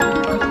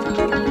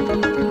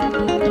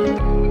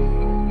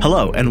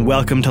Hello, and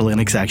welcome to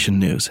Linux Action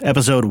News,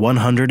 episode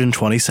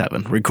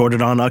 127,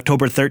 recorded on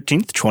October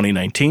 13th,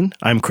 2019.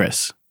 I'm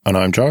Chris. And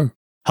I'm Joe.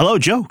 Hello,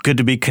 Joe. Good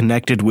to be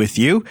connected with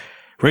you.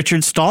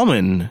 Richard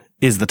Stallman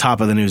is the top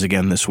of the news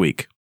again this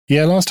week.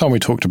 Yeah, last time we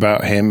talked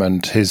about him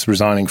and his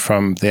resigning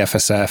from the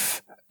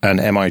FSF and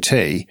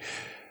MIT,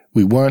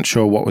 we weren't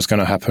sure what was going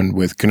to happen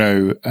with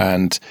GNU,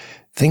 and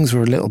things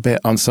were a little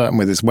bit uncertain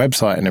with his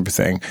website and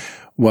everything.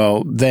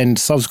 Well, then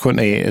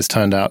subsequently it has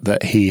turned out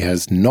that he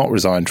has not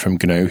resigned from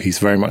GNU. He's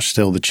very much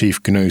still the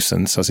chief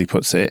GNUsance, as he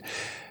puts it.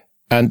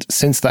 And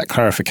since that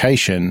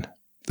clarification,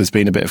 there's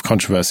been a bit of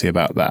controversy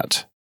about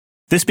that.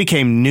 This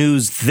became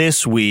news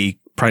this week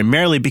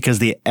primarily because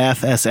the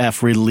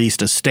FSF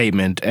released a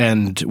statement,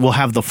 and we'll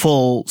have the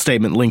full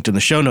statement linked in the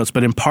show notes,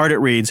 but in part it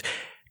reads,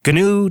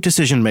 GNU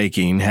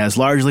decision-making has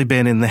largely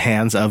been in the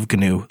hands of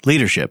GNU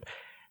leadership.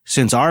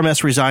 Since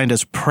RMS resigned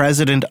as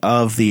president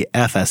of the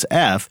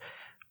FSF,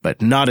 but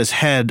not as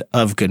head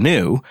of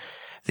GNU,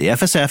 the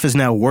FSF is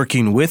now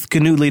working with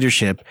GNU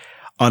leadership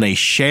on a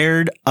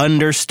shared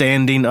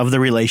understanding of the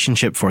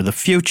relationship for the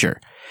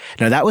future.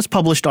 Now, that was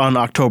published on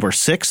October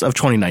 6th of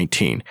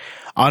 2019.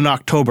 On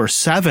October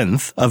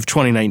 7th of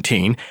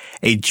 2019,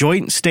 a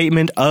joint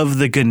statement of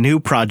the GNU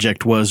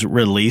project was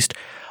released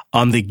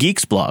on the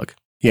Geeks blog.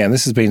 Yeah, and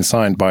this has been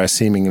signed by a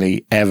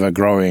seemingly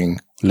ever-growing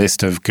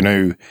list of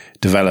GNU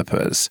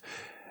developers.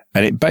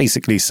 And it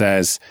basically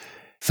says,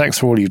 thanks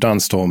for all you've done,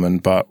 Stallman,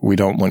 but we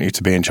don't want you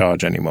to be in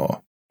charge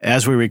anymore.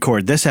 As we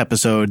record this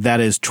episode, that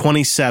is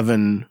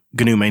 27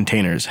 GNU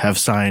maintainers have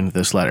signed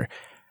this letter.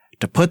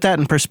 To put that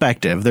in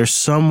perspective, there's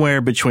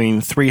somewhere between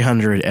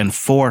 300 and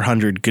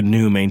 400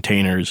 GNU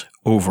maintainers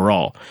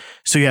overall.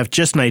 So you have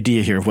just an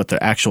idea here of what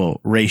the actual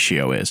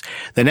ratio is.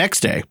 The next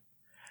day,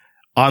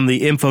 on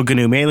the Info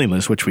GNU mailing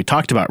list, which we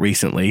talked about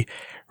recently,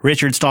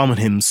 Richard Stallman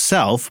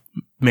himself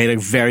made a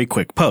very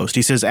quick post.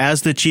 He says,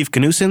 as the chief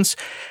GNUsance,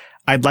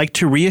 I'd like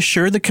to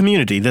reassure the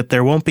community that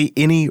there won't be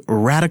any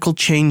radical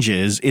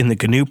changes in the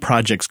GNU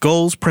project's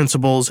goals,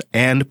 principles,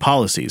 and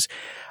policies.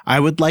 I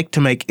would like to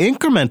make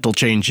incremental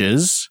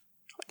changes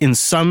in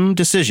some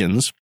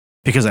decisions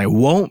because I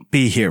won't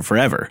be here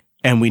forever,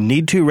 and we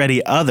need to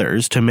ready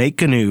others to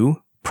make GNU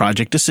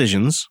project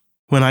decisions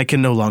when I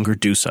can no longer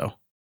do so.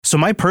 So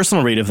my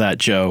personal read of that,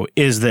 Joe,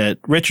 is that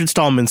Richard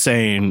Stallman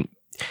saying,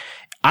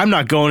 I'm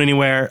not going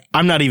anywhere.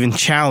 I'm not even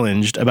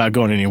challenged about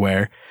going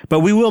anywhere,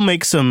 but we will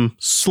make some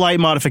slight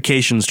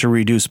modifications to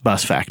reduce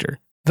bus factor.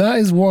 That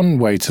is one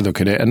way to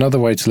look at it. Another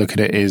way to look at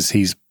it is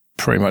he's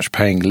pretty much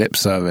paying lip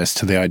service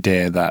to the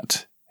idea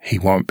that he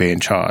won't be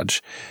in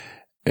charge.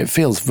 It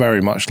feels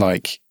very much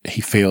like he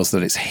feels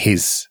that it's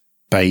his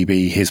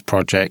baby, his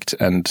project,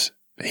 and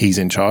he's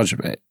in charge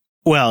of it.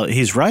 Well,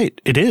 he's right.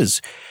 It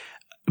is.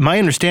 My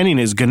understanding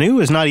is GNU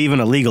is not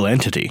even a legal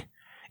entity.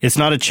 It's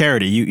not a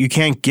charity. You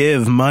can't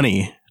give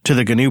money to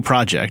the GNU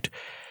project.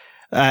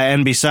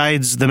 And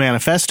besides the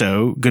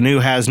manifesto, GNU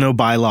has no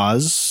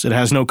bylaws. It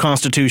has no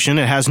constitution.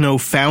 It has no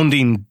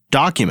founding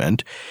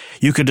document.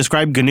 You could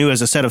describe GNU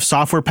as a set of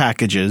software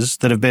packages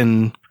that have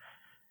been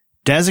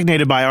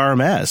designated by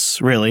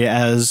RMS, really,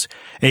 as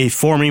a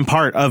forming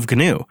part of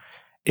GNU.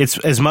 It's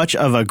as much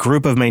of a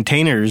group of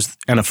maintainers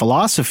and a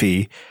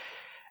philosophy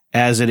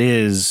as it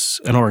is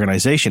an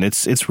organization.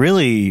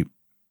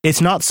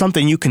 It's not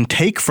something you can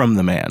take from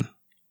the man.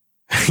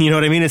 You know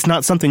what I mean? It's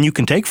not something you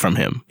can take from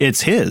him.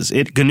 It's his.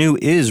 GNU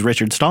is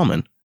Richard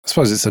Stallman. I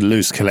suppose it's a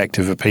loose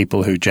collective of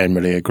people who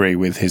generally agree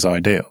with his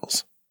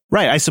ideals.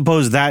 Right. I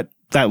suppose that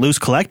loose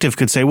collective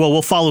could say, well,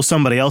 we'll follow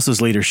somebody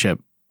else's leadership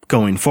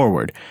going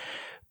forward.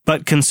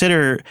 But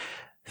consider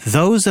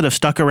those that have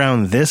stuck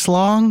around this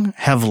long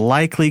have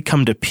likely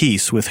come to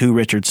peace with who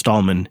Richard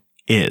Stallman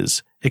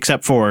is,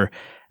 except for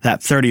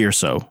that 30 or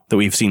so that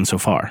we've seen so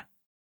far.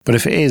 But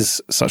if it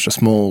is such a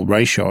small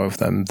ratio of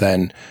them,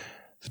 then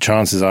the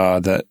chances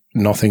are that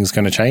nothing's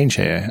going to change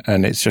here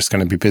and it's just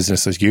going to be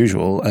business as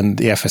usual. And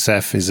the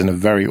FSF is in a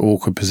very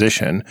awkward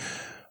position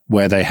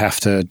where they have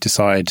to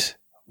decide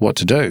what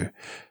to do.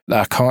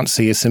 I can't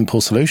see a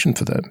simple solution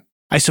for them.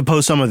 I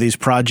suppose some of these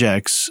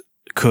projects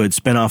could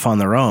spin off on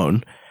their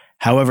own.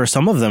 However,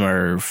 some of them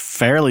are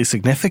fairly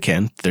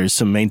significant. There's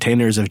some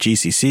maintainers of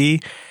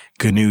GCC,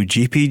 GNU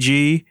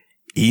GPG,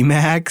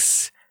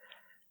 Emacs,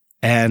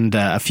 and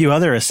a few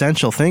other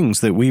essential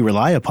things that we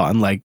rely upon,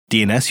 like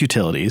DNS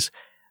utilities,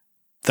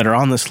 that are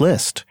on this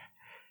list.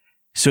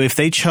 So if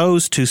they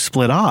chose to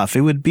split off,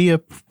 it would be a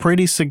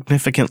pretty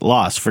significant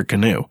loss for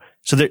GNU.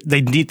 So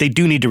they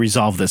do need to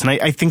resolve this. And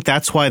I think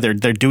that's why they're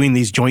doing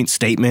these joint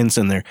statements,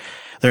 and they're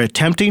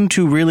attempting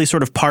to really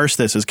sort of parse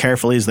this as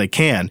carefully as they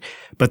can.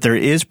 But there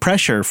is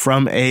pressure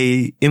from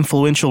a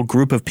influential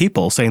group of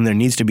people saying there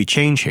needs to be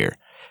change here.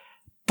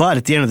 But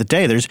at the end of the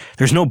day,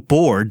 there's no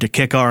board to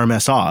kick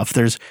RMS off.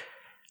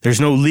 There's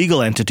no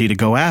legal entity to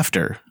go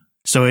after.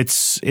 So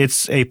it's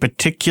a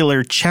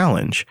particular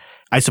challenge.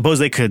 I suppose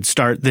they could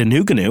start the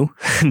new GNU,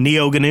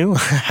 Neo GNU.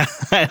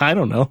 I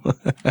don't know.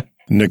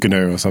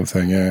 GNU or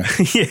something, yeah.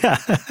 Yeah.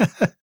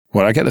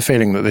 Well, I get the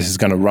feeling that this is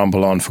going to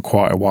rumble on for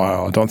quite a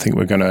while. I don't think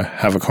we're going to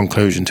have a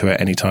conclusion to it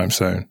anytime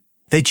soon.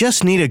 They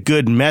just need a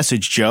good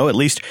message, Joe. At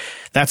least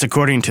that's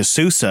according to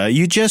SUSE.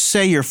 You just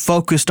say you're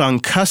focused on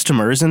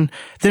customers and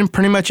then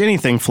pretty much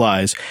anything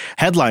flies.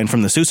 Headline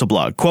from the SUSE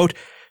blog, quote,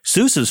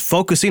 SUSE is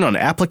focusing on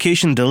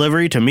application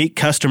delivery to meet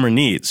customer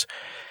needs.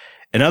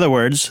 In other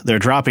words, they're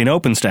dropping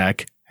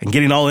OpenStack and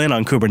getting all in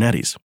on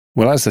Kubernetes.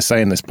 Well, as they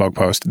say in this blog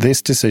post,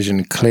 this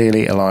decision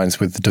clearly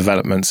aligns with the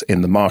developments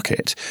in the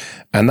market.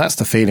 And that's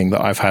the feeling that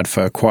I've had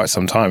for quite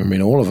some time. I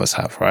mean, all of us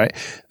have, right?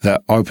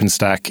 That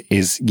OpenStack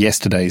is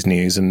yesterday's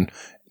news and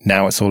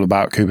now it's all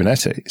about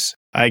Kubernetes.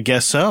 I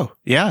guess so.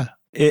 Yeah.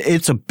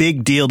 It's a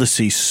big deal to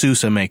see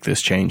SUSE make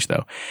this change,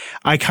 though.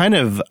 I kind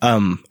of,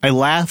 I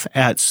laugh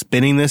at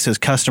spinning this as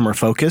customer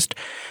focused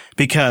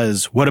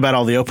because what about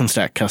all the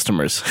OpenStack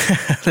customers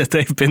that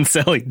they've been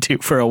selling to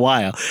for a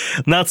while?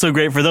 Not so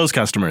great for those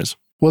customers.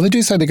 Well, they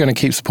do say they're going to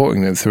keep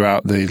supporting them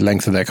throughout the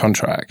length of their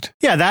contract.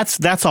 Yeah,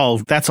 that's all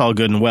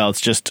good and well. It's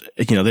just,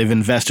 they've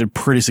invested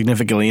pretty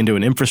significantly into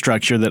an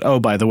infrastructure that, oh,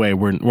 by the way,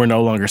 we're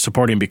no longer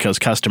supporting because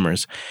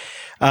customers.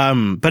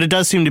 But it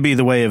does seem to be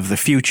the way of the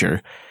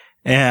future.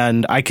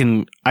 And I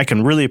can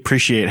really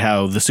appreciate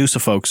how the SUSE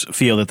folks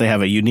feel that they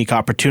have a unique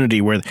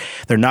opportunity where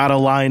they're not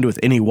aligned with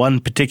any one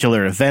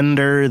particular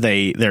vendor.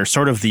 They're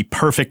sort of the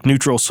perfect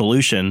neutral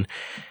solution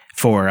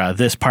for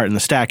this part in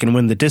the stack. And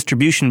when the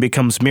distribution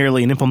becomes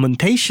merely an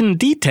implementation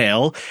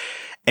detail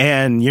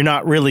and you're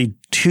not really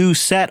too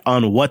set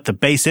on what the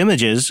base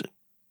image is,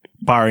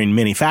 barring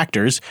many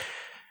factors,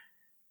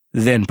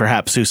 then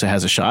perhaps SUSE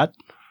has a shot.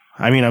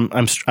 I mean,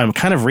 I'm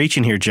kind of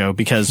reaching here, Joe,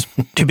 because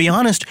to be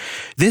honest,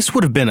 this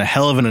would have been a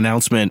hell of an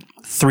announcement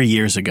 3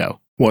 years ago.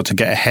 What, to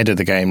get ahead of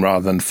the game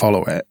rather than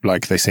follow it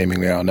like they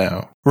seemingly are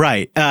now?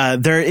 Right.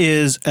 There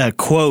is a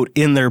quote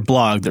in their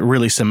blog that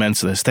really cements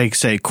this. They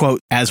say,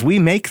 quote, as we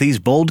make these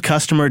bold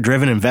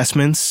customer-driven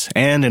investments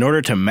and in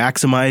order to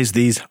maximize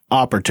these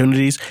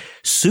opportunities,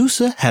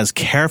 SUSE has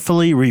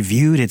carefully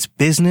reviewed its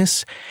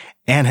business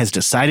and has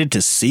decided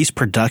to cease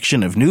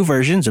production of new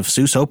versions of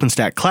SUSE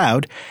OpenStack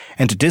Cloud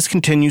and to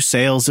discontinue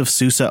sales of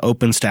SUSE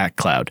OpenStack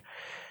Cloud.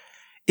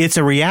 It's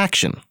a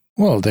reaction.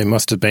 Well, they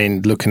must have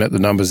been looking at the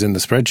numbers in the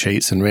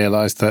spreadsheets and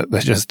realized that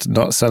they're just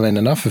not selling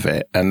enough of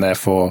it, and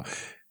therefore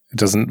it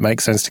doesn't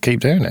make sense to keep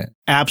doing it.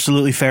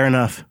 Absolutely fair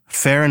enough.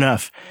 Fair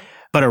enough.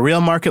 But a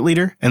real market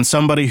leader and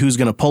somebody who's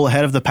going to pull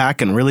ahead of the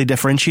pack and really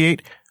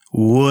differentiate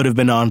would have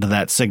been onto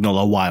that signal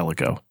a while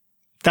ago.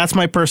 That's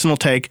my personal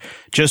take,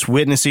 just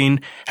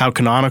witnessing how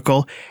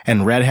Canonical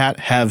and Red Hat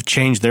have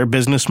changed their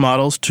business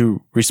models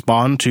to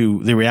respond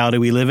to the reality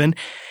we live in.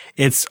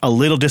 It's a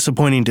little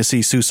disappointing to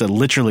see SUSE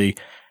literally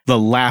the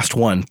last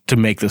one to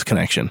make this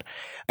connection.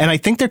 And I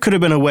think there could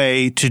have been a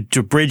way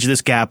to bridge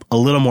this gap a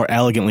little more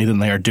elegantly than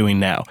they are doing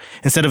now,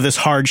 instead of this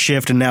hard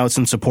shift and now it's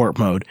in support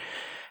mode.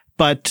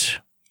 But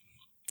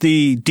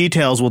the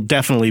details will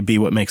definitely be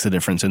what makes the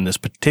difference in this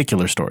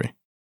particular story.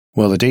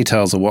 Well, the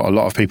details are what a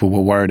lot of people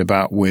were worried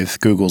about with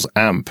Google's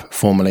AMP,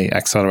 formerly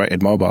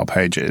Accelerated Mobile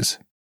Pages.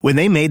 When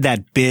they made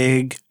that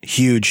big,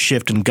 huge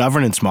shift in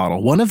governance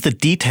model, one of the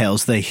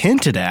details they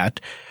hinted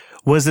at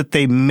was that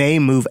they may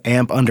move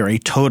AMP under a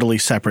totally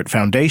separate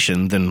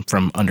foundation than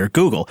from under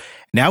Google.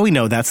 Now we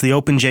know that's the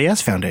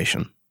OpenJS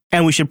Foundation.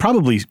 And we should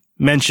probably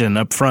mention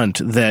up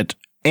front that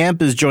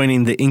AMP is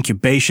joining the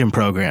incubation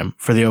program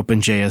for the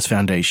OpenJS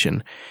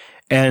Foundation.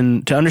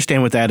 And to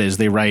understand what that is,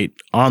 they write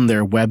on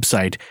their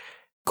website,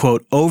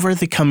 quote, over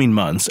the coming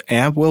months,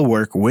 AMP will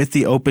work with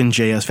the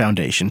OpenJS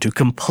Foundation to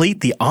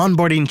complete the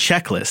onboarding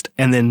checklist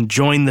and then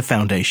join the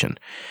foundation.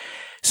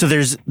 So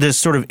there's this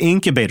sort of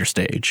incubator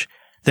stage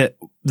that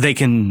they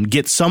can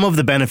get some of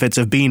the benefits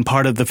of being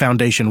part of the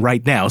foundation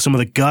right now, some of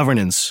the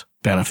governance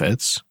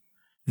benefits.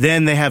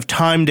 Then they have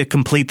time to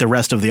complete the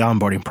rest of the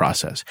onboarding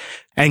process.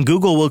 And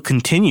Google will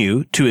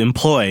continue to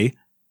employ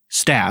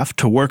staff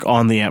to work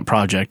on the AMP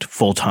project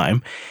full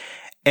time.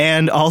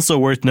 And also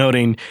worth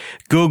noting,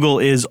 Google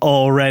is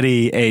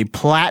already a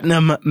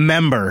platinum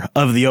member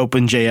of the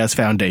OpenJS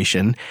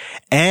Foundation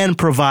and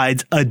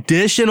provides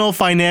additional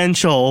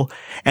financial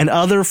and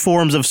other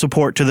forms of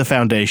support to the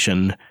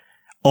foundation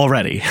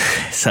already.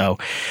 So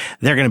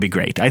they're going to be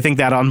great. I think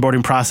that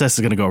onboarding process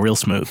is going to go real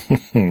smooth.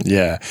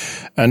 Yeah.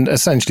 And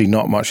essentially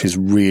not much is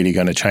really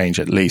going to change,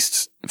 at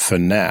least for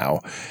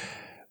now.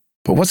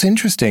 But what's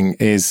interesting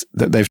is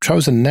that they've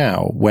chosen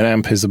now, when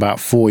AMP is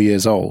about 4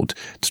 years old,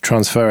 to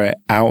transfer it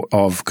out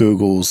of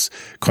Google's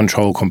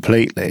control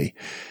completely.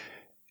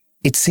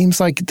 It seems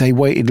like they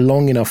waited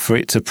long enough for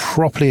it to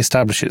properly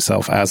establish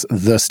itself as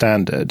the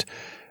standard.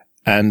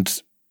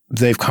 And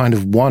they've kind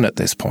of won at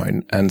this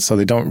point, and so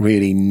they don't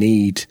really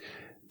need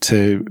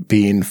to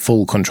be in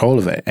full control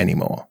of it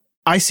anymore.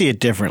 I see it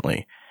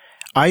differently.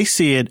 I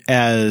see it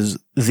as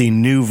the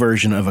new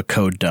version of a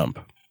code dump.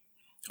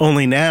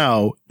 Only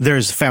now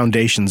there's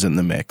foundations in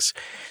the mix.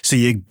 So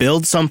you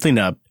build something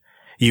up,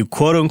 you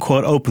quote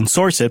unquote open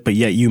source it, but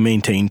yet you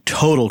maintain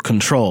total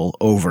control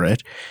over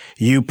it.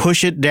 You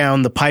push it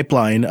down the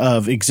pipeline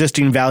of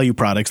existing value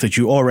products that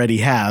you already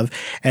have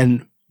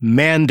and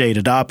mandate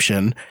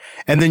adoption.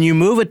 And then you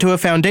move it to a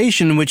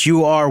foundation in which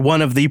you are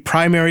one of the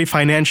primary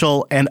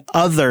financial and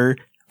other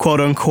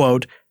quote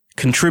unquote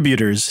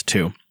contributors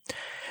to.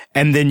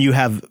 And then you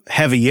have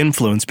heavy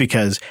influence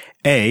because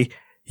A,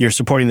 you're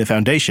supporting the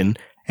foundation,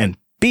 and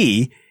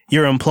B,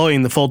 you're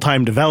employing the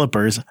full-time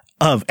developers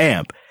of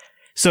AMP.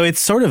 So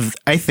it's sort of,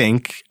 I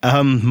think,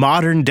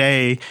 modern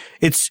day.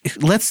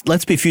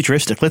 Let's be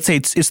futuristic. Let's say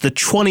it's the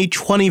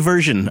 2020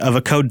 version of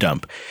a code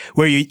dump,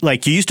 where you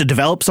used to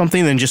develop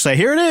something and just say,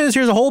 here it is,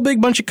 here's a whole big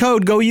bunch of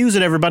code, go use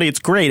it, everybody. It's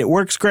great, it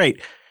works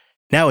great.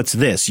 Now it's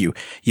this. You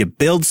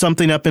build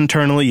something up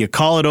internally, you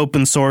call it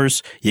open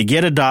source, you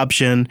get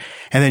adoption,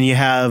 and then you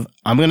have,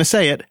 I'm going to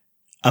say it,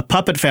 a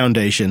Puppet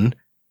Foundation,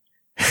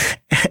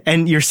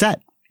 and you're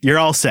set. You're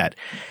all set.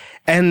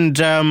 And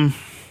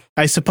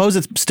I suppose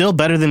it's still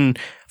better than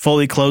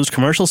fully closed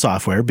commercial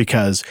software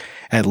because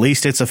at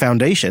least it's a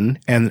foundation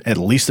and at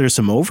least there's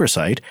some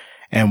oversight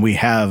and we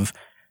have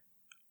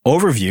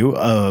overview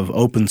of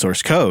open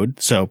source code.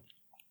 So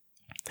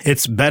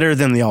it's better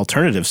than the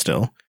alternative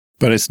still.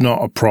 But it's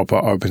not a proper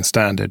open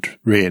standard,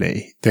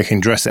 really. They can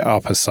dress it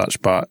up as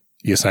such, but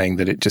you're saying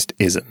that it just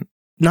isn't.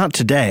 Not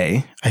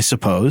today, I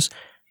suppose.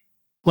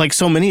 Like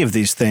so many of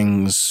these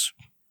things,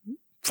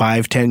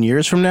 5-10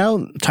 years from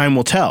now, time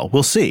will tell.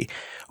 We'll see.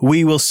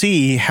 We will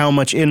see how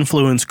much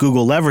influence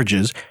Google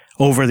leverages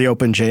over the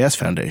OpenJS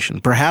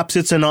Foundation. Perhaps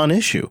it's a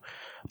non-issue,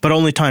 but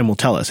only time will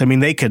tell us. I mean,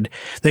 they could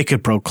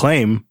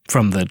proclaim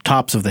from the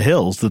tops of the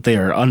hills that they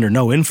are under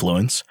no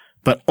influence,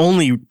 but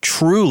only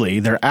truly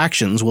their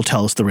actions will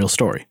tell us the real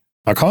story.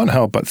 I can't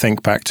help but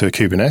think back to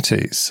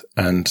Kubernetes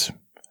and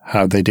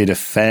how they did a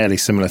fairly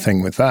similar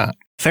thing with that.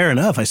 Fair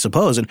enough, I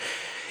suppose. And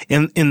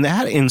in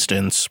that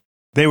instance,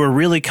 they were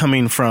really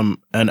coming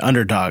from an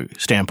underdog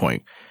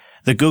standpoint.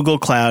 The Google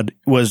Cloud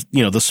was,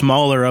 the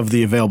smaller of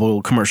the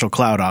available commercial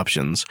cloud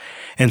options.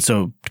 And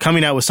so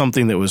coming out with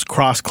something that was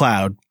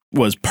cross-cloud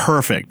was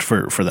perfect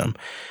for them.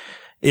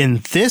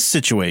 In this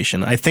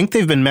situation, I think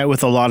they've been met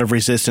with a lot of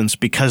resistance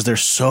because they're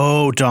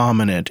so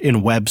dominant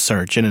in web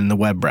search and in the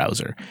web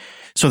browser.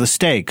 So the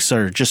stakes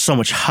are just so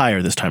much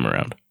higher this time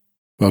around.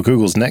 Well,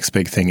 Google's next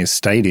big thing is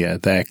Stadia,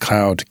 their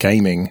cloud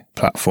gaming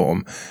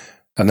platform.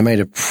 And they made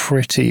a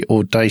pretty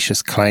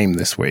audacious claim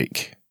this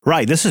week.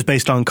 Right. This is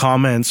based on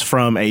comments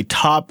from a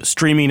top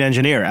streaming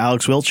engineer,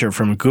 Alex Wiltshire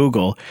from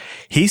Google.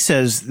 He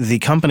says the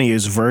company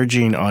is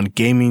verging on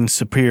gaming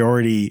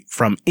superiority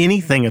from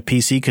anything a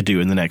PC could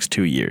do in the next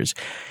 2 years.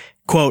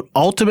 Quote,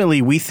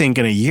 ultimately, we think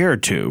in a year or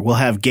two, we'll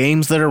have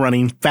games that are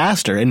running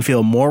faster and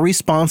feel more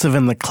responsive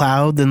in the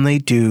cloud than they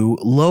do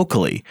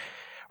locally,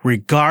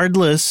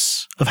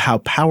 regardless of how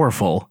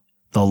powerful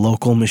the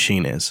local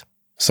machine is.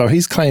 So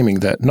he's claiming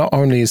that not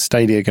only is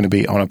Stadia going to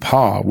be on a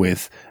par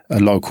with a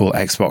local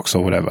Xbox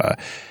or whatever,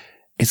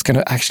 it's going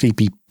to actually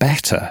be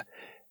better.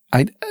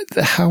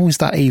 How is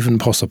that even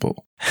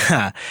possible?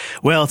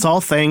 Well, it's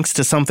all thanks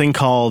to something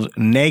called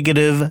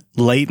negative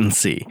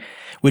latency,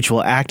 which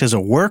will act as a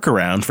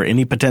workaround for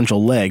any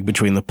potential lag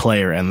between the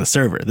player and the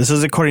server. This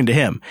is according to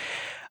him.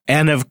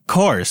 And of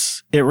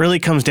course, it really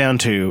comes down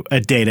to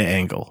a data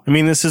angle. I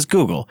mean, this is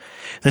Google.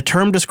 The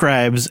term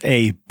describes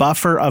a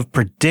buffer of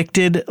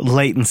predicted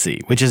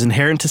latency, which is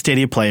inherent to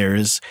Stadia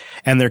players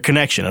and their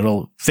connection.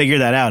 It'll figure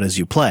that out as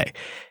you play.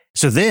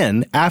 So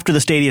then, after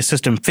the Stadia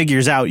system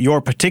figures out your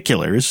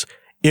particulars,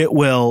 it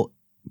will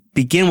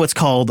begin what's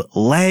called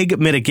lag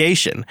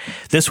mitigation.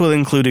 This will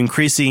include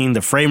increasing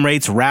the frame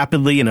rates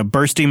rapidly in a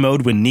bursting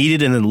mode when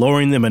needed and then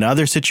lowering them in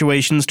other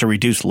situations to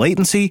reduce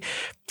latency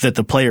that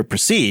the player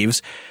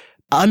perceives.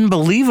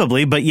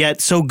 Unbelievably, but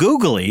yet so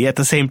googly at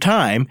the same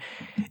time,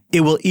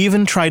 it will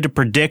even try to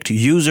predict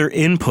user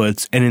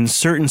inputs and in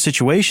certain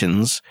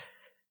situations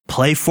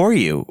play for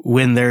you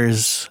when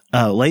there's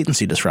a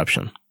latency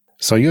disruption.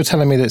 So you're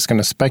telling me that it's going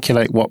to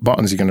speculate what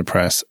buttons you're going to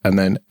press and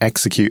then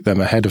execute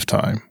them ahead of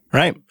time?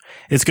 Right.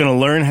 It's going to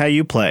learn how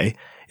you play.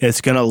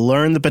 It's going to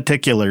learn the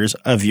particulars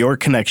of your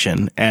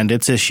connection and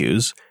its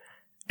issues.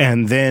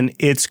 And then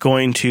it's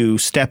going to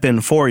step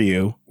in for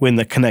you when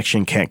the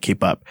connection can't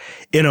keep up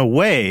in a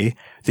way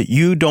that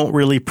you don't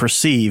really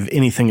perceive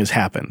anything has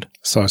happened.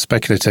 So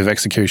speculative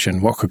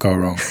execution, what could go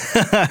wrong?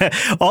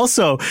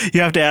 Also,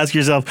 you have to ask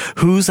yourself,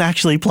 who's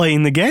actually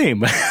playing the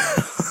game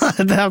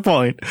at that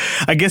point?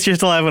 I guess you're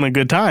still having a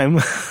good time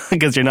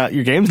because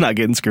your game's not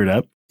getting screwed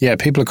up. Yeah,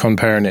 people are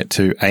comparing it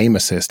to aim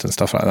assist and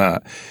stuff like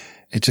that.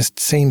 It just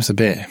seems a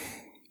bit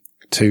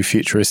too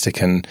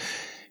futuristic and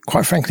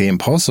quite frankly,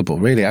 impossible,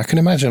 really. I can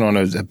imagine on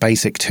a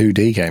basic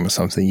 2D game or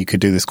something, you could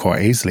do this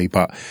quite easily,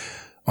 but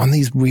on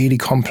these really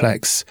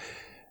complex,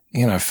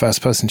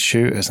 first-person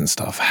shooters and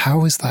stuff,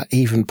 how is that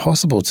even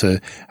possible to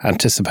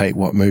anticipate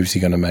what moves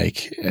you're going to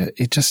make?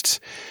 It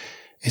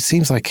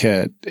seems like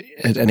an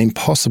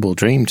impossible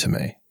dream to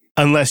me.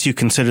 Unless you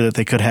consider that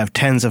they could have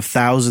tens of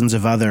thousands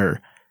of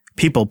other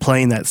people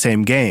playing that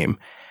same game,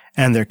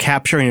 and they're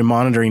capturing and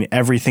monitoring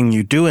everything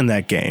you do in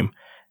that game,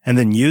 and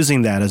then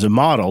using that as a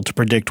model to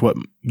predict what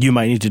you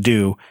might need to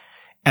do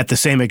at the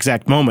same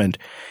exact moment.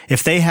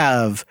 If they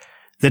have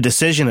the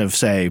decision of,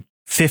 say,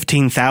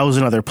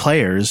 15,000 other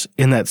players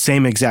in that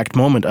same exact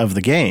moment of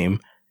the game,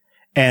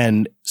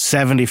 and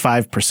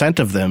 75%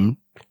 of them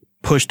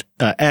pushed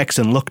X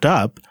and looked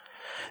up,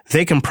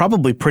 they can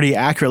probably pretty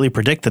accurately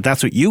predict that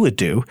that's what you would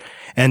do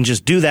and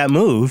just do that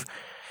move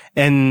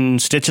and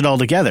stitch it all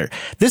together.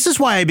 This is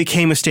why I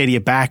became a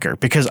Stadia backer,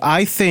 because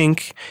I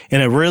think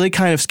in a really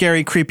kind of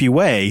scary, creepy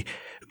way,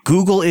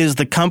 Google is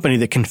the company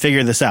that can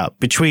figure this out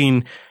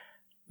between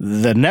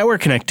the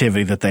network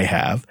connectivity that they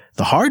have,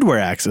 the hardware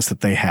access that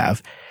they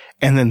have,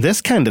 and then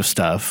this kind of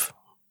stuff.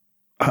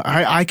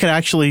 I could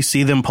actually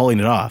see them pulling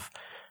it off.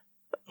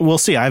 We'll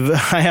see. I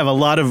have a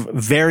lot of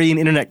varying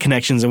internet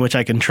connections in which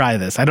I can try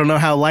this. I don't know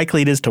how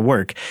likely it is to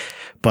work,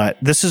 but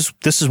this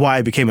is why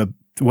I became a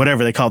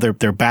whatever they call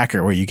their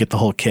backer, where you get the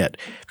whole kit,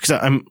 because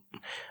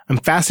I'm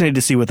fascinated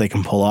to see what they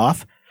can pull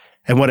off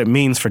and what it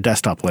means for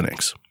desktop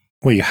Linux.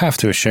 Well, you have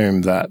to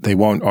assume that they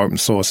won't open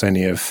source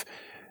any of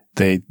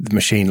the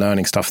machine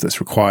learning stuff that's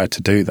required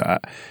to do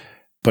that,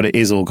 but it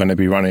is all going to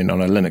be running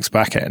on a Linux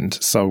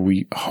backend, so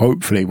we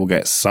hopefully will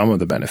get some of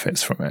the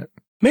benefits from it.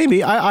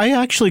 Maybe. I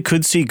actually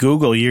could see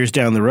Google years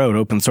down the road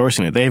open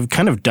sourcing it. They've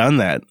kind of done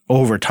that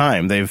over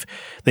time. They've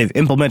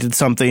implemented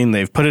something,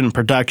 they've put it in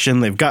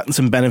production, they've gotten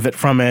some benefit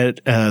from it,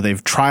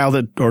 they've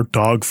trialed it or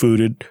dog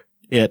fooded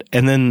it,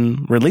 and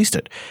then released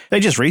it.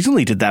 They just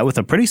recently did that with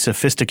a pretty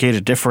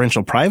sophisticated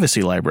differential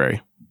privacy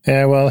library.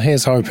 Yeah, well,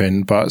 here's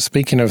hoping. But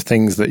speaking of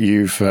things that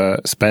you've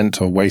spent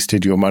or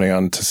wasted your money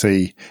on to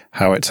see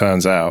how it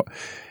turns out,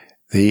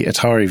 the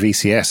Atari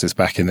VCS is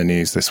back in the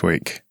news this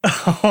week.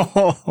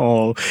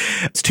 Oh,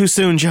 it's too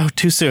soon, Joe,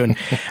 too soon.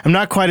 I'm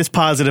not quite as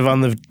positive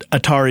on the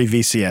Atari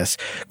VCS.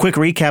 Quick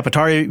recap,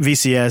 Atari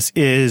VCS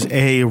is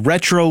a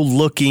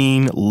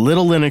retro-looking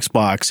little Linux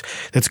box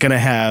that's going to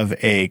have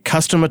a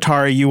custom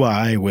Atari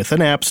UI with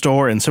an app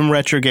store and some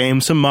retro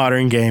games, some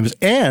modern games,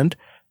 and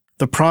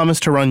the promise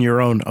to run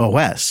your own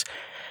OS.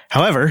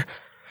 However,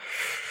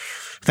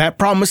 that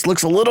promise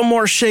looks a little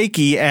more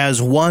shaky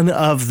as one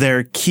of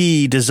their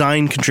key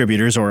design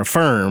contributors, or a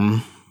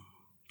firm,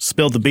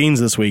 spilled the beans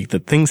this week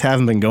that things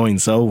haven't been going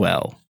so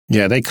well.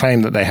 Yeah, they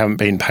claim that they haven't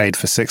been paid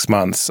for 6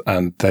 months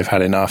and they've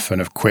had enough and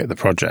have quit the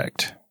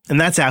project.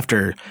 And that's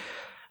after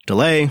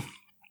delay,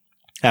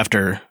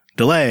 after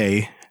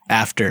delay,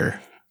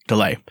 after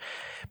delay.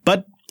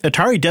 But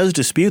Atari does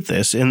dispute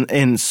this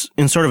in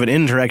sort of an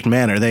indirect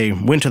manner. They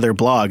went to their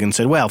blog and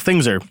said, well,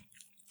 things are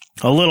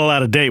a little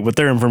out of date with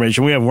their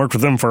information. We haven't worked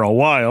with them for a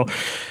while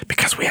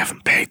because we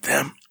haven't paid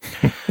them.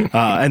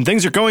 And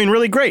things are going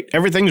really great.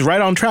 Everything's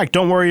right on track.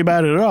 Don't worry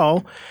about it at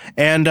all.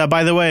 And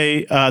by the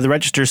way, the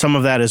register, some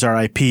of that is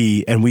our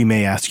IP, and we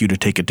may ask you to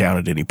take it down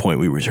at any point.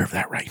 We reserve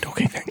that right.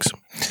 Okay, thanks.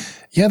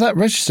 Yeah, that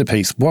register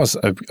piece was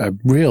a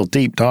real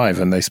deep dive,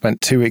 and they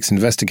spent 2 weeks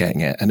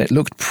investigating it, and it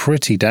looked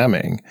pretty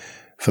damning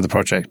for the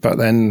project. But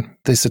then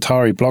this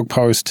Atari blog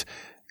post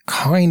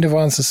kind of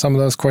answers some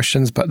of those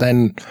questions, but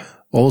then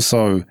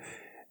also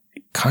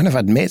kind of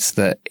admits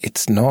that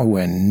it's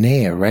nowhere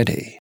near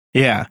ready.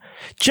 Yeah.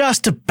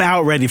 Just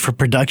about ready for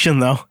production,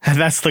 though. And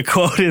that's the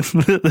quote in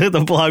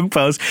the blog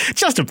post.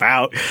 Just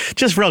about.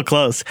 Just real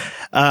close.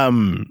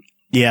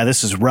 Yeah,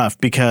 this is rough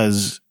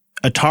because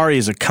Atari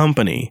as a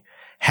company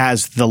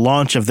has the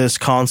launch of this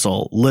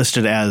console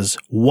listed as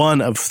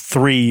one of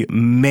 3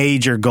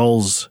 major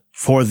goals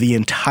for the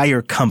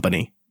entire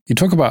company. You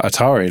talk about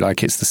Atari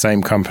like it's the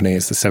same company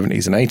as the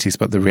 70s and 80s,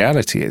 but the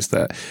reality is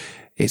that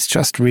it's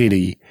just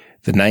really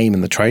the name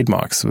and the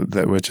trademarks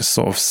that were just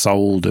sort of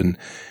sold, and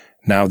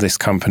now this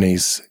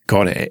company's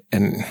got it.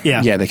 And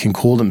yeah, they can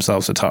call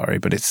themselves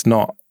Atari, but it's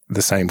not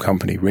the same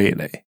company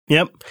really.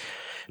 Yep.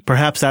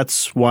 Perhaps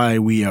that's why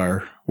we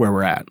are where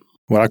we're at.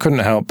 Well, I couldn't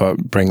help but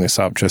bring this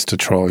up just to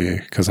troll you,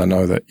 because I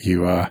know that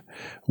you are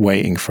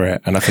waiting for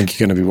it, and I think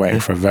you're going to be waiting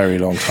for a very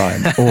long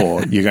time,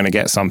 or you're going to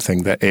get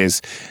something that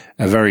is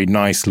a very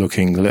nice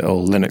looking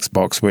little Linux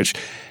box, which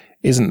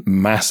isn't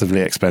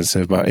massively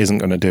expensive, but isn't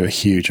going to do a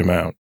huge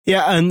amount.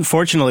 Yeah,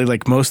 unfortunately,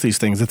 like most of these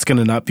things, it's going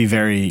to not be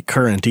very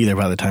current either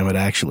by the time it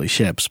actually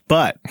ships.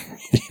 But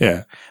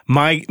yeah,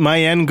 my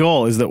end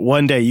goal is that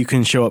one day you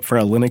can show up for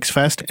a Linux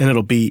Fest and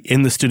it'll be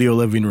in the studio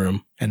living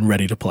room and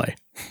ready to play.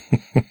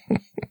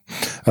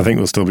 I think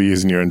we'll still be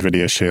using your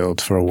NVIDIA Shield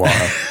for a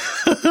while.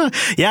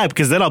 Yeah,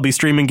 because then I'll be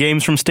streaming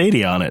games from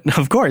Stadia on it,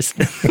 of course.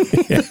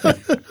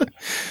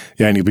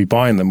 Yeah, and you'll be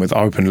buying them with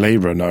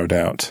OpenLibra, no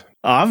doubt.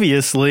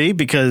 Obviously,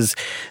 because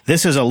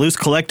this is a loose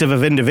collective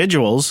of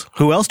individuals.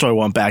 Who else do I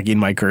want backing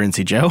my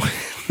currency, Joe?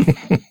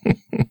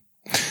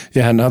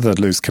 Yeah, another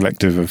loose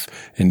collective of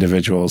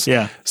individuals.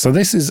 Yeah. So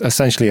this is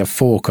essentially a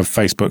fork of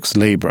Facebook's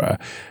Libra,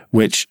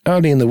 which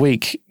early in the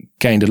week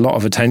gained a lot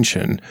of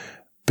attention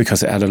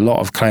because it had a lot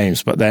of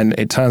claims. But then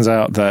it turns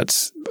out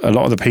that a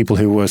lot of the people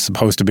who were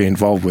supposed to be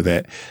involved with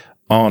it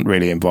aren't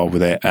really involved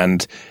with it.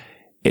 And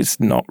it's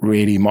not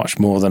really much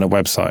more than a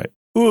website.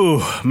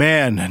 Ooh,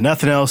 man,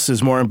 nothing else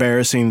is more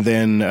embarrassing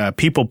than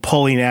people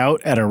pulling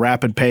out at a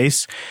rapid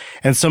pace.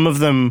 And some of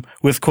them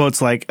with quotes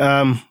like,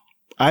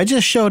 I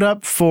just showed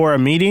up for a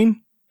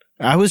meeting.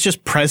 I was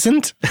just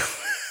present.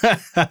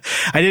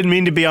 I didn't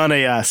mean to be on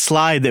a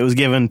slide that was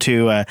given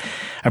to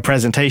a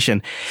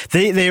presentation.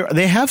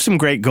 They have some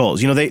great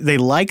goals. You know, they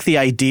like the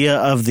idea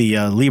of the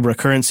Libra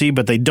currency,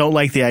 but they don't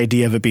like the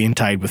idea of it being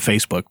tied with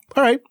Facebook.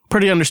 All right,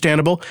 pretty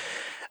understandable.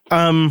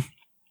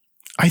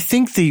 I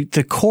think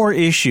the core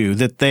issue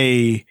that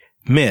they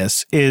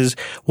miss is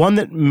one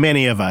that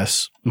many of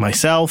us,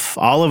 myself,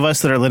 all of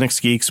us that are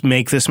Linux geeks,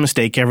 make this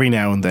mistake every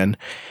now and then.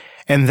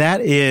 And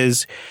that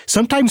is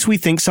sometimes we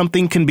think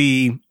something can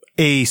be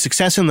a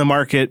success in the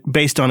market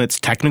based on its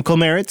technical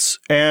merits,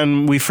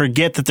 and we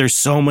forget that there's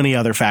so many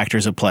other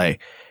factors at play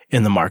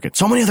in the market,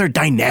 so many other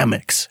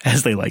dynamics,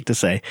 as they like to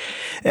say.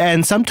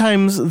 And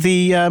sometimes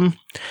the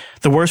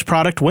worst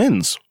product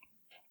wins.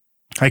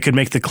 I could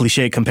make the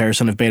cliche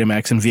comparison of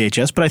Betamax and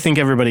VHS, but I think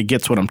everybody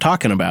gets what I'm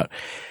talking about.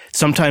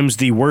 Sometimes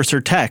the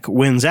worser tech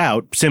wins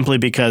out simply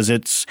because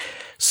it's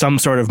some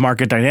sort of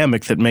market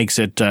dynamic that makes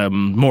it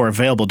more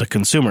available to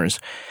consumers.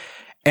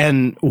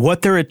 And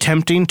what they're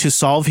attempting to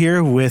solve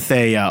here with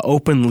a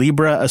Open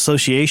Libra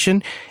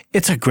association,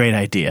 it's a great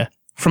idea.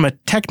 From a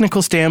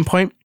technical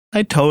standpoint,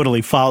 I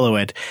totally follow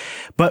it.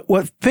 But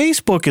what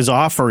Facebook is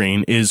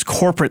offering is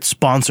corporate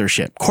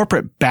sponsorship,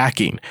 corporate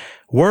backing,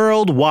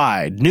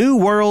 worldwide, new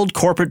world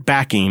corporate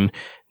backing,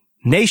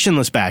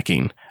 nationless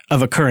backing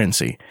of a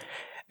currency.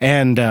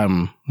 And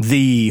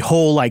the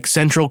whole like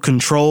central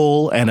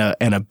control and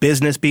a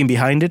business being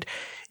behind it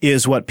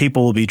is what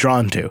people will be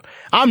drawn to.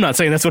 I'm not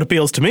saying that's what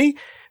appeals to me,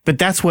 but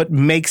that's what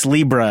makes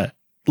Libra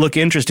look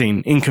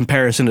interesting in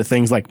comparison to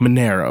things like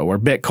Monero or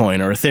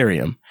Bitcoin or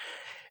Ethereum.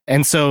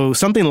 And so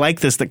something like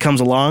this that comes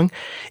along,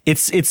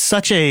 it's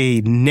such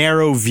a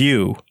narrow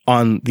view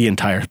on the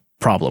entire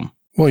problem.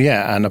 Well,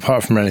 yeah, and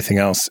apart from anything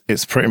else,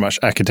 it's pretty much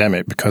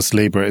academic because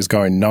Libra is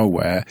going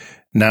nowhere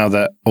now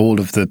that all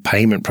of the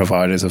payment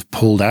providers have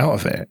pulled out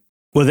of it.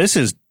 Well, this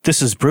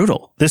is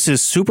brutal. This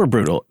is super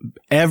brutal.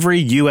 Every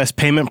U.S.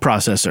 payment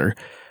processor,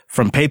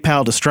 from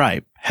PayPal to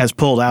Stripe, has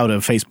pulled out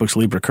of Facebook's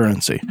Libra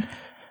currency.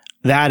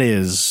 That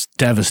is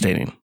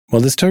devastating.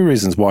 Well, there's two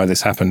reasons why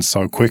this happened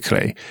so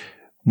quickly.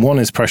 One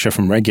is pressure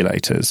from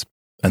regulators,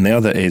 and the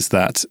other is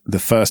that the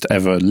first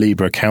ever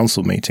Libra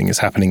Council meeting is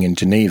happening in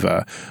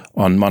Geneva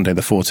on Monday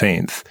the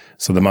 14th,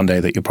 so the Monday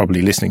that you're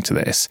probably listening to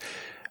this.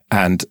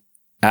 And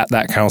at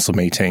that council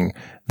meeting,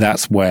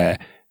 that's where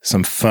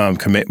some firm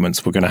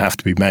commitments were going to have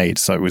to be made.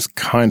 So it was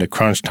kind of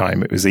crunch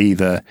time. It was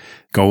either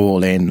go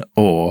all in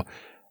or,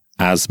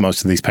 as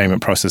most of these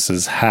payment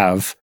processors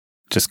have,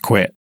 just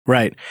quit.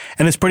 Right.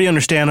 And it's pretty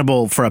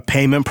understandable for a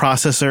payment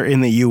processor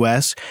in the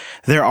U.S.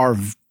 There are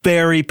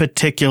very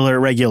particular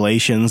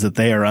regulations that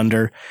they are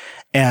under,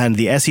 and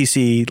the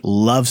SEC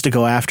loves to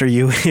go after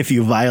you if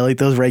you violate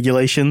those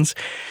regulations.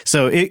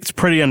 So it's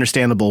pretty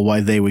understandable why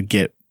they would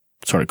get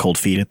sort of cold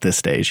feet at this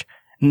stage.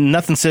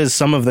 Nothing says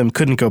some of them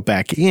couldn't go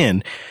back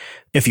in.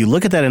 If you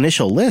look at that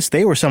initial list,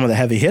 they were some of the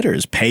heavy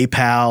hitters.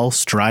 PayPal,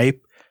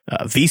 Stripe,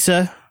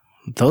 Visa,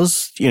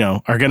 those,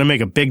 are going to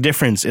make a big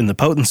difference in the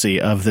potency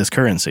of this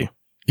currency.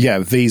 Yeah,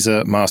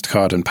 Visa,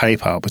 MasterCard, and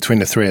PayPal, between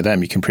the three of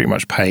them, you can pretty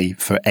much pay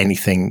for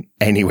anything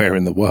anywhere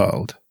in the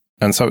world.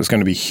 And so it's going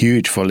to be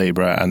huge for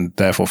Libra and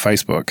therefore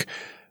Facebook,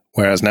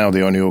 whereas now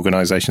the only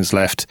organizations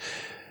left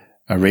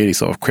are really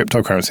sort of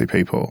cryptocurrency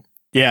people.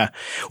 Yeah.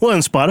 Well,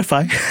 and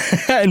Spotify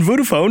and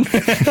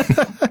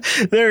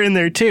Vodafone, they're in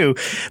there too.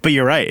 But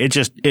you're right.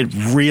 It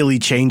really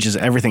changes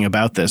everything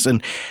about this.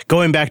 And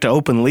going back to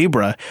Open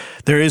Libra,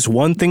 there is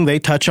one thing they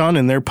touch on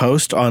in their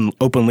post on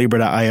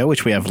openlibra.io,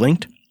 which we have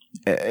linked,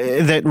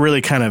 that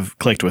really kind of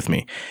clicked with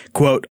me.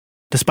 Quote,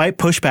 "Despite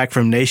pushback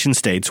from nation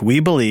states,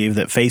 we believe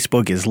that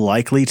Facebook is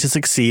likely to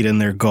succeed in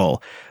their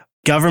goal.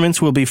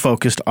 Governments will be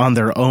focused on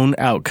their own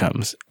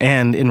outcomes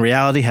and, in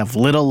reality, have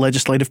little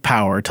legislative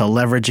power to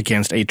leverage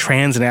against a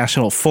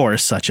transnational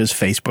force such as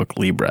Facebook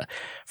Libra.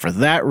 For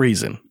that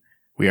reason,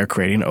 we are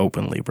creating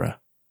Open Libra."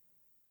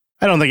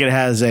 I don't think it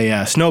has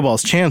a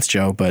snowball's chance,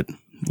 Joe, but,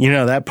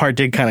 that part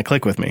did kind of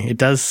click with me. It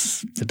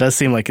does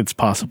seem like it's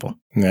possible.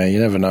 Yeah, you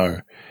never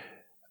know.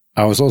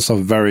 I was also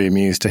very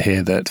amused to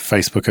hear that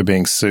Facebook are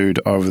being sued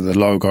over the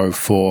logo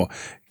for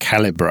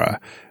Calibra,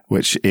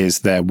 which is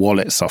their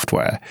wallet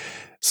software.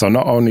 So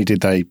not only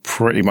did they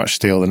pretty much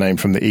steal the name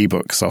from the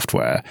ebook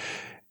software,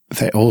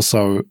 they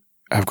also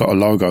have got a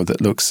logo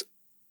that looks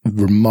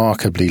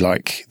remarkably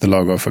like the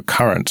logo for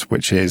Current,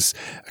 which is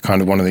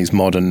kind of one of these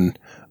modern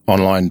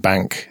online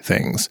bank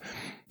things.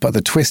 But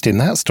the twist in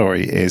that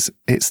story is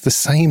it's the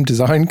same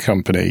design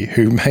company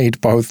who made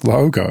both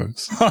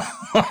logos.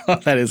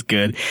 That is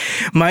good.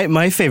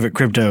 My favorite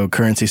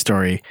cryptocurrency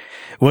story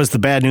was the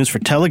bad news for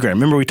Telegram.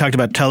 Remember we talked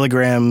about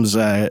Telegram's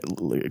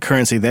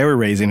currency they were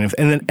raising,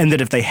 and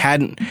that if they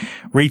hadn't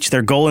reached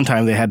their goal in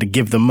time, they had to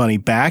give the money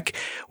back.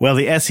 Well,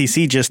 the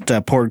SEC just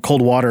poured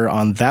cold water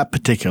on that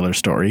particular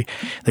story.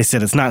 They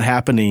said it's not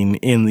happening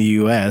in the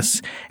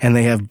U.S., and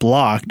they have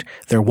blocked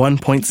their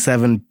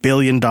 $1.7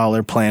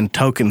 billion planned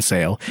token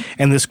sale.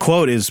 And this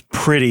quote is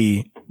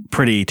pretty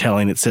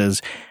telling. It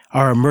says,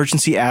 "Our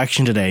emergency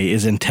action today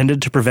is intended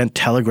to prevent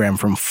Telegram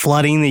from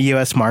flooding the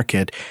U.S.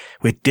 market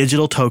with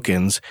digital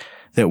tokens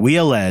that we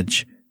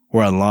allege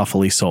were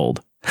unlawfully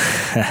sold.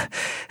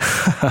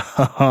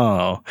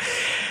 Oh,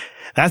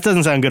 that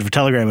doesn't sound good for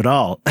Telegram at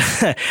all.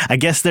 I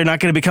guess they're not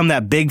going to become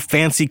that big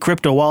fancy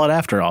crypto wallet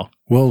after all.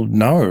 Well,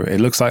 no, it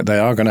looks like they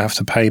are going to have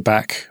to pay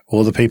back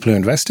all the people who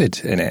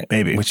invested in it.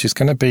 Maybe. Which is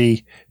going to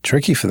be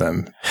tricky for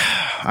them.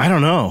 I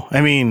don't know.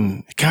 I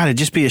mean, God, it'd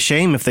just be a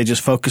shame if they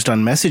just focused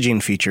on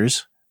messaging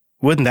features.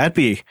 Wouldn't that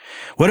be?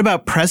 What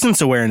about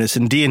presence awareness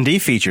and D&D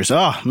features?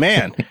 Oh,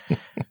 man.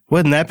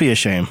 Wouldn't that be a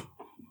shame?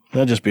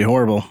 That'd just be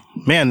horrible.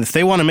 Man, if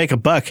they want to make a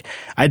buck,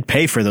 I'd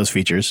pay for those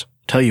features.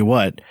 Tell you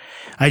what,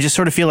 I just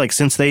sort of feel like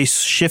since they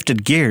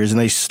shifted gears and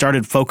they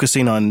started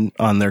focusing on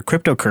their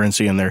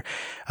cryptocurrency and their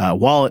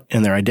wallet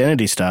and their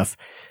identity stuff,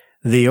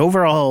 the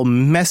overall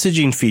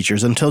messaging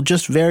features until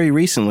just very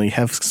recently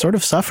have sort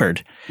of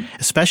suffered,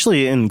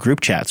 especially in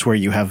group chats where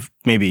you have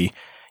maybe,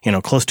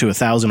 close to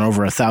 1,000,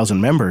 over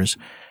 1,000 members,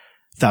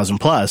 1,000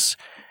 plus.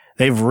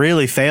 They've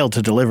really failed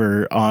to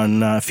deliver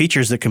on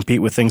features that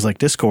compete with things like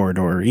Discord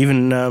or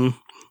even,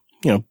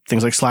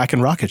 things like Slack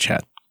and Rocket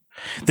Chat.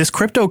 This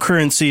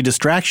cryptocurrency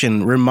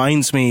distraction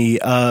reminds me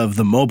of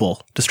the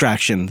mobile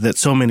distraction that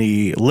so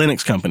many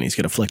Linux companies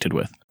get afflicted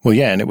with. Well,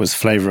 yeah, and it was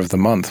flavor of the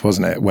month,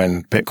 wasn't it,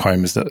 when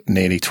Bitcoin was at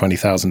nearly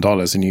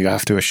 $20,000. And you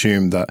have to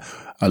assume that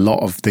a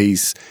lot of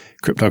these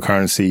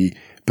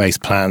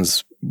cryptocurrency-based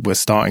plans were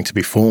starting to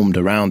be formed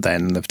around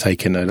then and have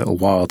taken a little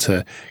while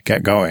to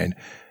get going.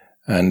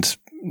 And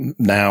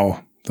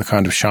now the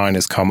kind of shine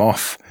has come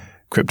off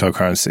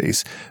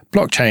cryptocurrencies.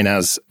 Blockchain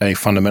as a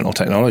fundamental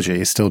technology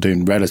is still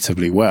doing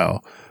relatively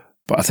well.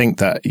 But I think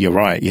that you're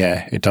right.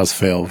 Yeah, it does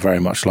feel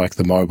very much like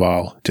the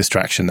mobile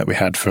distraction that we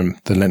had from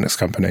the Linux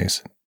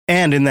companies.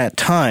 And in that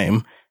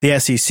time, the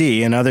SEC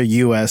and other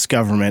U.S.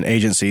 government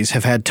agencies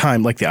have had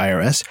time, like the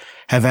IRS,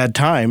 have had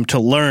time to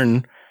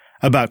learn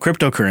about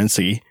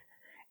cryptocurrency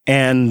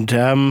and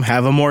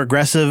have a more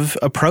aggressive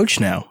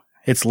approach now.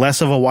 It's less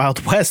of a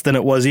Wild West than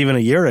it was even a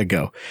year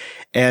ago.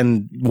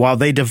 And while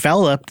they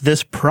developed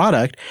this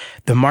product,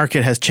 the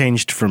market has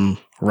changed from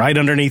right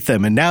underneath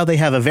them. And now they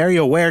have a very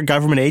aware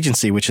government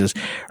agency, which is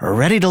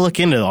ready to look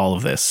into all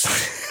of this.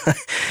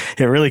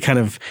 It really kind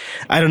of,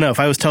 I don't know.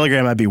 If I was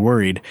Telegram, I'd be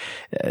worried.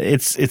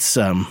 It's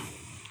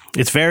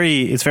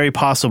very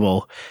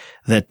possible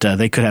that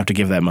they could have to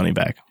give that money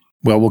back.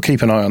 Well, we'll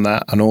keep an eye on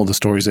that and all the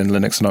stories in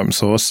Linux and open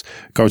source.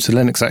 Go to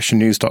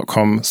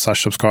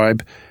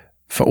linuxactionnews.com/subscribe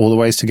for all the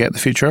ways to get the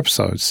future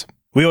episodes.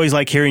 We always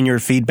like hearing your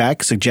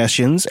feedback,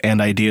 suggestions,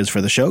 and ideas for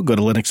the show. Go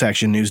to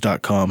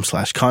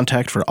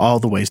linuxactionnews.com/contact for all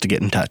the ways to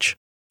get in touch.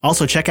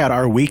 Also, check out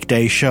our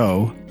weekday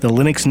show, the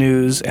Linux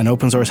news and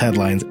open source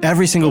headlines,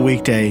 every single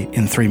weekday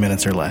in 3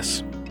 minutes or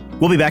less.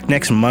 We'll be back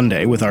next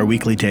Monday with our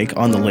weekly take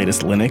on the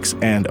latest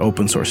Linux and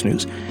open source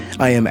news.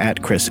 I am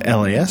at Chris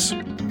LAS.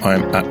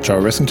 I'm at Joe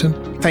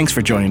Rissington. Thanks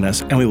for joining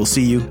us, and we will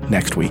see you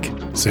next week.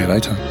 See you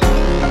later.